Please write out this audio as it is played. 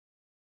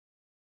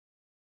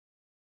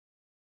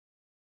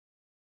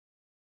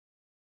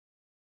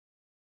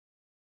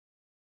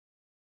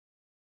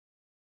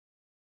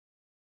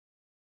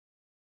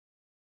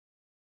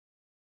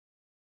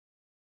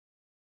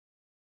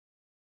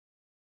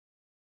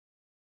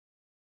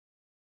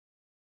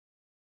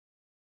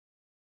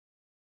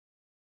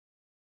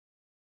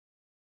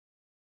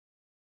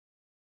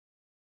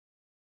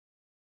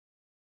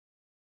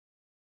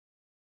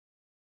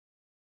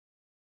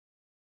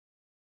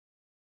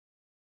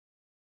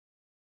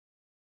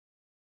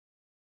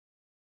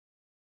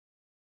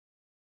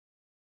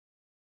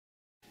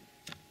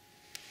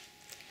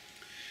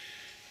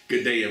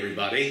Good day,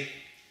 everybody.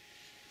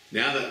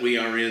 Now that we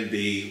are in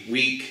the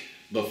week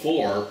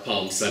before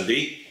Palm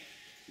Sunday,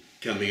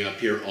 coming up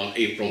here on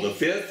April the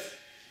 5th,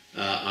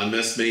 I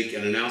must make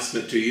an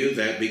announcement to you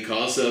that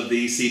because of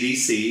the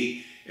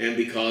CDC and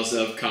because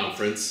of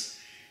conference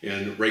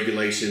and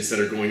regulations that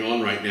are going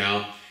on right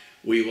now,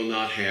 we will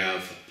not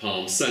have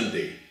Palm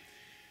Sunday.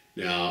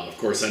 Now, of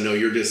course, I know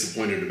you're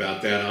disappointed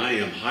about that. I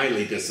am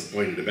highly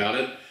disappointed about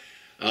it.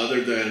 Other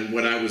than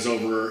when I was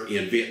over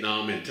in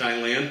Vietnam and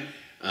Thailand,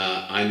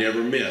 I've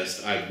never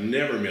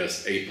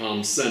missed a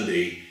Palm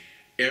Sunday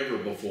ever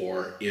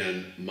before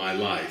in my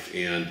life.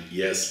 And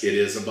yes, it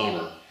is a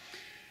bummer.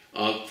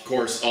 Of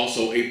course,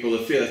 also April the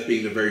 5th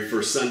being the very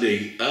first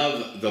Sunday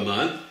of the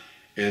month,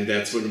 and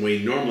that's when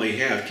we normally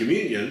have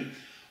communion,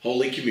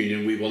 Holy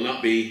Communion. We will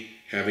not be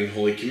having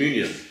Holy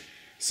Communion.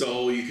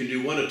 So you can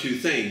do one of two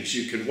things.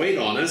 You can wait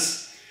on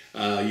us.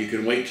 You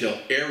can wait till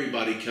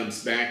everybody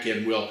comes back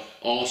and we'll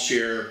all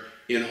share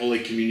in Holy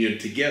Communion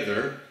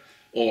together.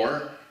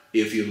 Or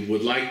if you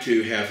would like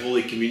to have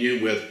Holy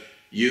Communion with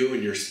you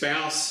and your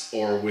spouse,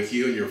 or with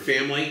you and your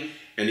family,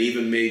 and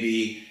even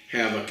maybe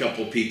have a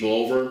couple people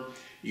over,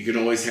 you can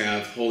always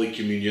have Holy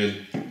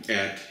Communion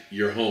at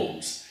your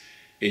homes.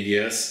 And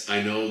yes,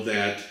 I know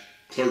that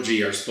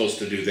clergy are supposed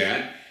to do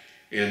that,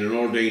 and an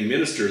ordained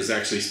minister is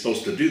actually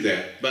supposed to do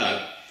that,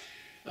 but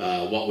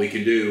what we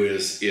can do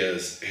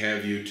is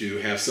have you to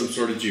have some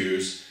sort of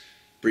juice,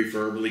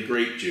 preferably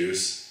grape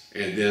juice,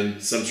 and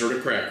then some sort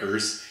of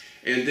crackers.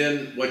 And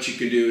then what you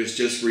can do is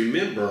just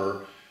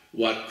remember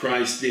what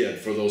Christ did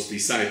for those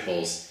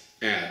disciples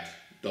at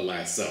the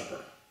Last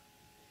Supper.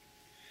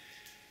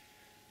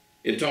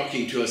 In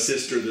talking to a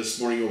sister this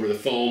morning over the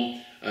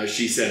phone,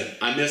 she said,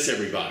 I miss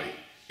everybody.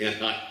 And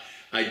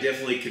I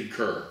definitely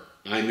concur.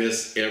 I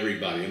miss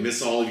everybody. I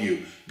miss all of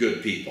you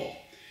good people.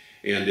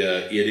 And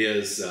it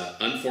is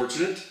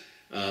unfortunate,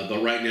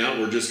 but right now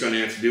we're just going to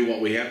have to do what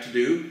we have to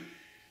do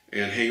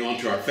and hang on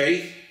to our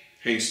faith,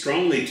 hang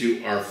strongly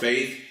to our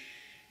faith,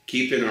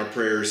 keep in our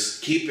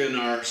prayers, keep in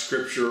our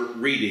scripture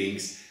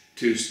readings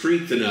to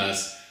strengthen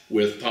us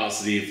with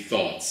positive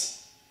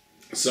thoughts.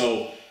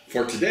 So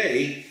for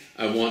today,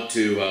 I want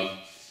to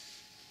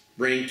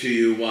bring to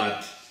you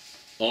what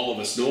all of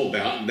us know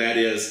about, and that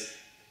is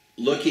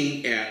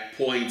looking at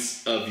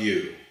points of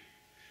view.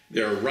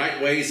 There are right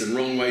ways and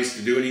wrong ways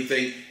to do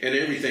anything and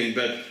everything,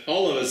 but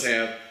all of us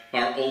have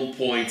our own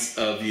points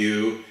of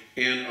view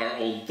and our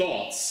own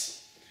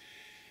thoughts.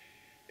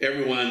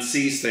 Everyone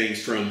sees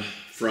things from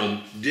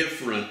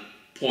different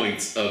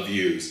points of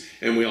views,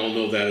 and we all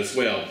know that as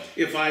well.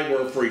 If I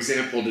were, for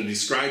example, to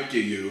describe to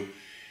you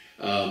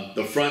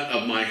the front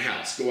of my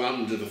house, go out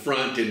into the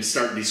front and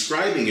start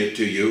describing it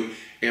to you,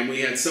 and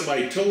we had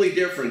somebody totally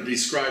different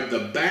describe the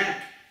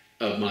back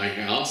of my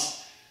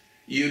house,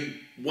 you'd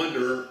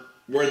wonder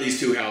where these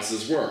two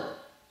houses were,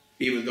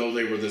 even though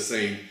they were the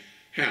same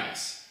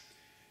house.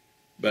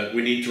 But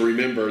we need to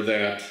remember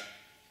that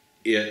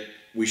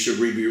we should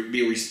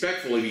be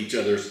respectful of each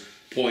other's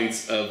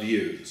points of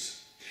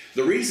views.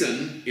 The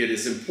reason it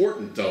is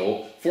important,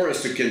 though, for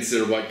us to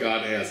consider what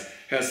God has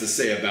to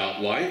say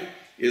about life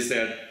is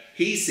that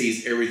He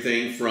sees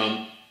everything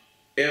from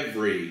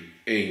every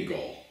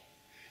angle.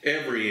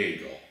 Every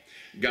angle.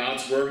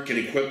 God's Word can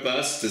equip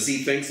us to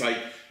see things like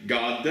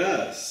God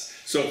does.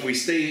 So if we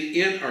stay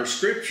in our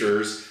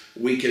scriptures,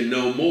 we can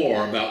know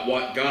more about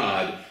what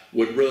God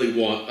would really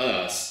want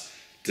us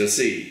to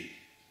see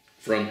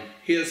from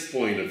His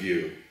point of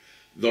view,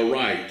 the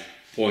right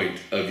point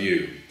of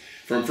view.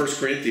 From 1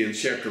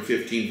 Corinthians chapter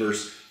 15,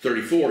 verse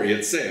 34,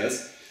 it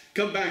says,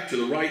 come back to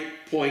the right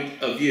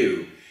point of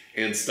view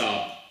and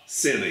stop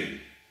sinning.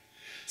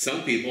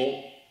 Some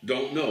people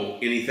don't know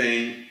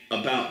anything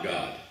about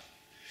God.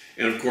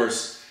 And of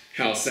course,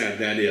 how sad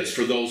that is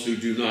for those who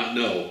do not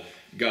know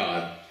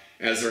God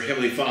as their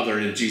Heavenly Father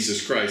and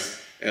Jesus Christ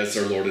as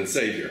their Lord and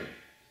Savior.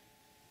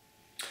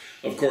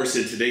 Of course,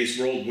 in today's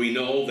world, we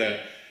know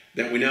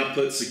that we now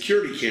put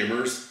security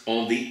cameras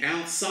on the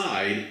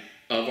outside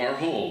of our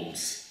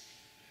homes.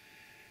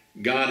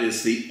 God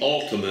is the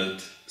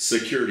ultimate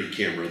security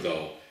camera,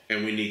 though,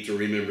 and we need to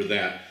remember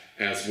that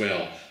as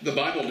well. The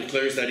Bible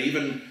declares that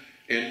even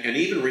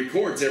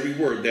records every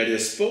word that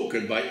is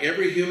spoken by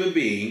every human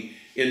being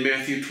in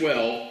Matthew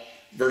 12,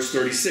 verse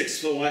 36.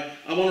 So I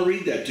want to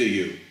read that to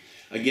you.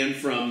 Again,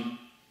 from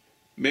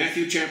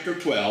Matthew chapter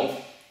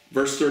 12,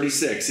 verse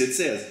 36, it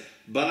says,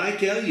 but I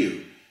tell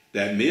you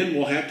that men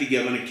will have to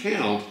give an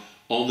account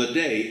on the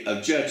day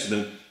of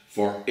judgment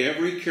for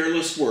every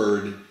careless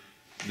word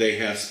they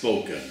have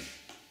spoken.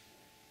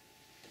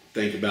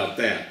 Think about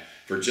that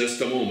for just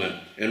a moment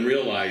and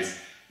realize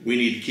we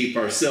need to keep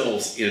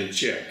ourselves in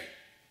check.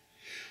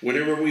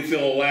 Whenever we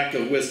feel a lack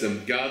of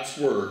wisdom, God's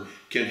Word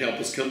can help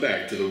us come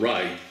back to the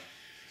right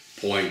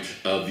point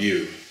of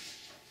view.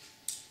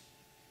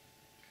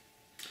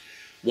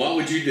 What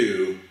would you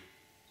do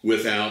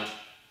without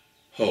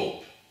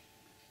hope?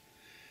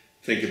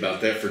 Think about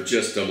that for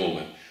just a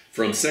moment.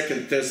 From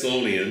 2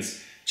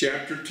 Thessalonians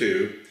chapter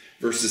 2,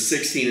 verses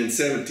 16 and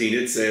 17,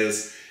 it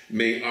says,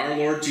 may our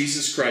Lord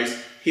Jesus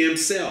Christ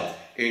Himself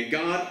and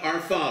God our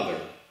Father,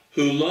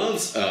 who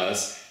loves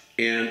us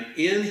and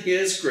in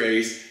his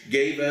grace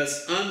gave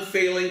us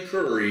unfailing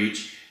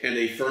courage and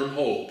a firm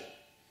hope,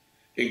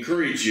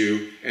 encourage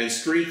you and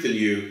strengthen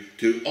you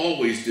to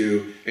always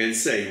do and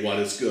say what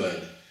is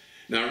good.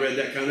 Now, I read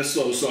that kind of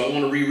slow, so I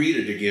want to reread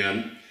it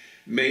again.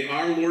 May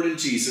our Lord and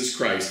Jesus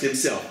Christ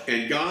himself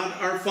and God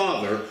our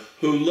Father,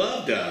 who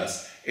loved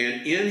us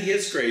and in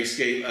his grace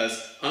gave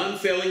us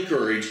unfailing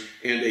courage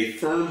and a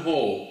firm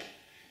hope,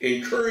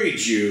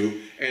 encourage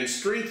you and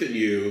strengthen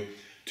you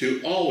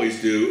to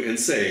always do and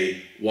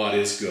say what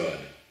is good.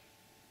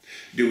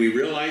 Do we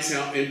realize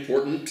how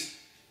important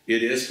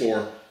it is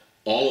for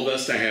all of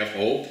us to have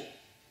hope?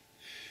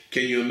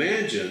 Can you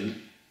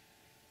imagine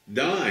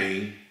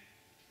dying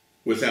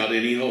without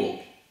any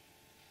hope?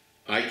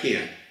 I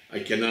can't. I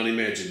cannot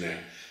imagine that.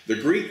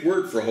 The Greek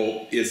word for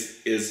hope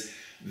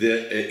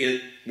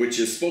which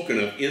is spoken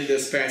of in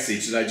this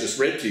passage that I just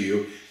read to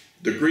you.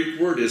 The Greek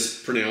word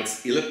is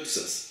pronounced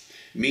ellipsis,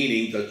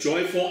 meaning the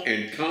joyful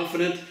and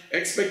confident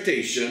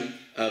expectation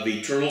of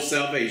eternal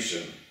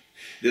salvation.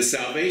 This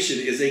salvation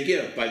is a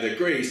gift by the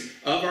grace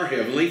of our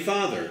Heavenly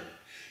Father.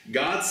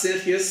 God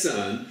sent his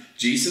Son,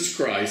 Jesus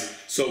Christ,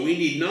 so we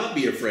need not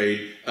be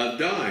afraid of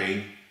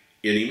dying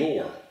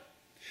anymore.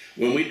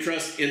 When we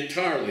trust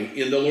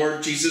entirely in the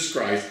Lord Jesus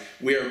Christ,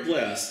 we are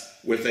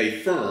blessed with a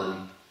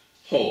firm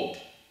hope.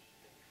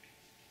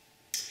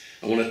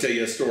 I want to tell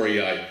you a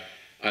story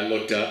I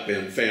looked up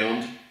and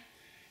found.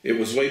 It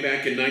was way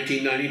back in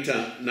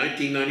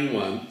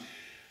 1991.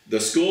 The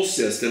school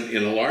system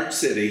in a large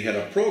city had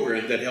a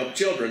program that helped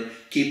children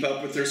keep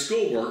up with their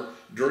schoolwork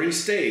during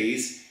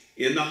stays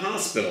in the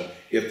hospital,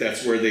 if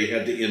that's where they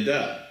had to end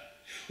up.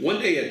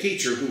 One day, a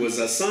teacher who was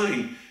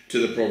assigned to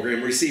the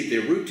program received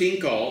a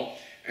routine call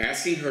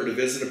asking her to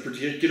visit a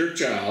particular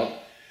child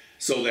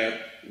so that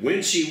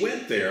when she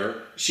went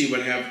there, she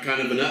would have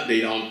kind of an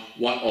update on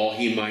what all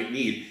he might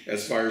need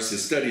as far as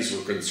his studies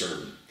were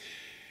concerned.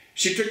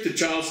 She took the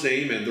child's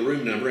name and the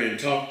room number and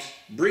talked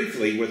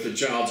briefly with the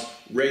child's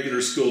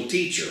regular school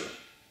teacher.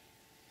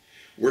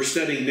 We're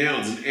studying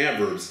nouns and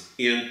adverbs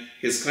in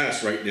his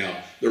class right now,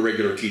 the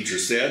regular teacher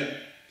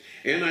said,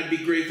 and I'd be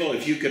grateful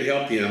if you could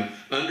help him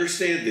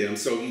understand them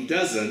so he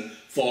doesn't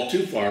fall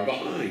too far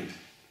behind.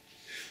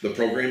 The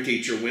program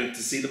teacher went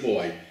to see the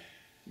boy,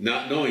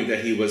 not knowing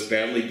that he was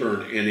badly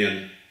burned and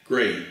in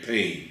great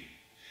pain.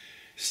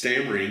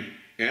 Stammering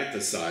at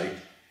the sight,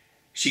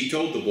 she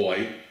told the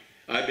boy,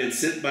 I've been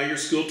sent by your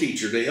school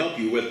teacher to help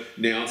you with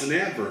nouns and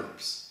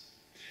adverbs.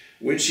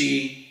 When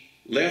she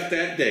left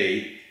that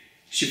day,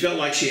 she felt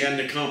like she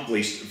hadn't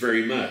accomplished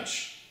very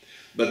much.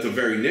 But the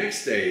very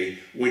next day,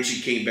 when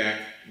she came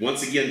back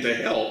once again to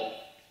help,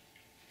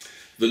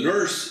 the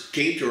nurse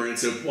came to her and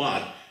said,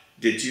 what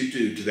did you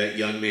do to that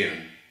young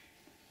man?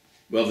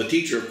 Well, the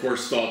teacher, of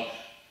course, thought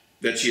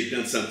that she had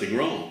done something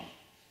wrong.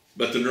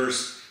 But the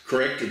nurse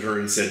corrected her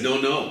and said,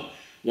 no,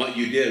 what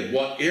you did,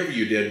 whatever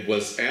you did,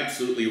 was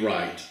absolutely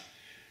right.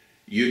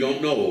 You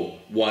don't know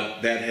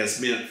what that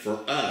has meant for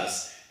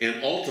us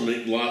and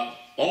ultimately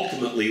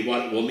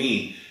what it will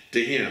mean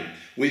to him.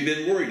 We've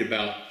been worried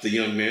about the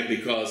young man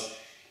because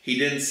he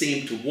didn't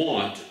seem to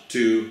want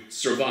to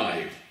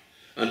survive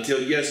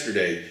until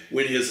yesterday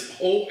when his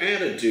whole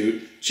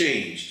attitude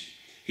changed.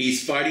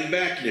 He's fighting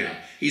back now.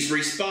 He's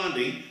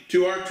responding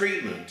to our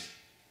treatment.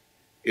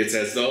 It's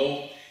as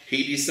though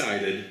he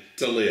decided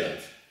to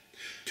live.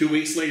 2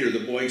 weeks later,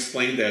 the boy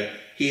explained that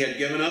he had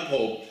given up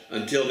hope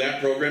until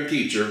that program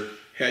teacher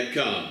had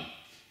come.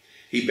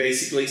 He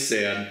basically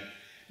said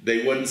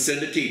they wouldn't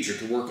send a teacher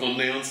to work on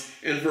nouns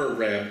and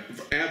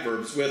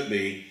adverbs with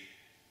me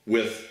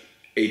with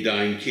a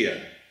dying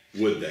kid,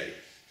 would they?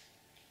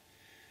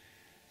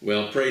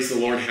 Well, praise the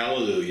Lord,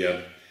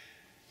 hallelujah.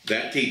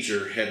 That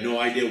teacher had no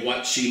idea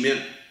what she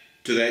meant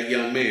to that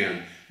young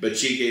man, but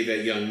she gave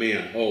that young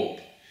man hope.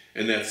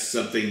 And that's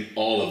something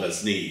all of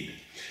us need.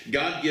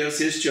 God gives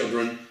his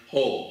children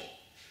hope.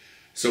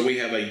 So we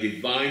have a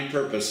divine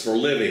purpose for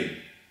living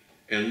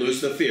and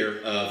lose the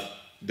fear of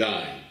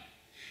dying.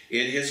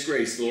 In his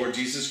grace, the Lord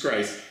Jesus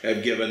Christ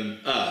have given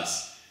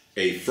us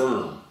a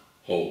firm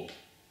hope.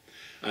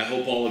 I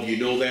hope all of you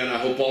know that. I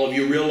hope all of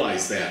you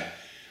realize that.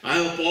 I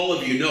hope all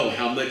of you know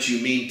how much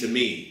you mean to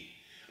me.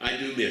 I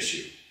do miss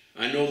you.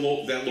 I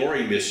know that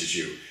Lori misses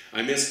you.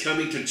 I miss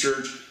coming to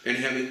church and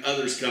having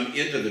others come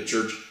into the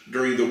church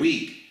during the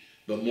week.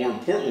 But more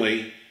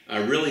importantly, I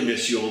really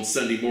miss you on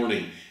Sunday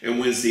morning and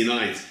Wednesday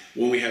nights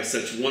when we have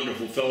such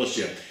wonderful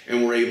fellowship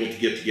and we're able to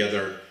get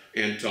together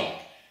and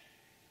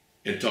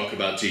talk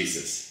about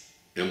Jesus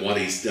and what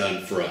he's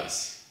done for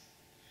us.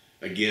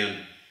 Again,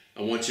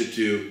 I want you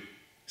to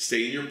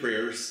stay in your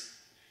prayers,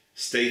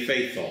 stay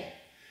faithful,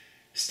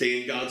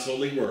 stay in God's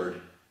holy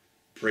word,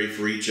 pray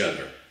for each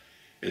other,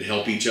 and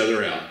help each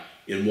other out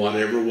in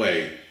whatever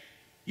way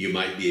you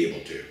might be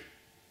able to.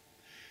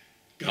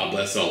 God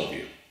bless all of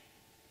you.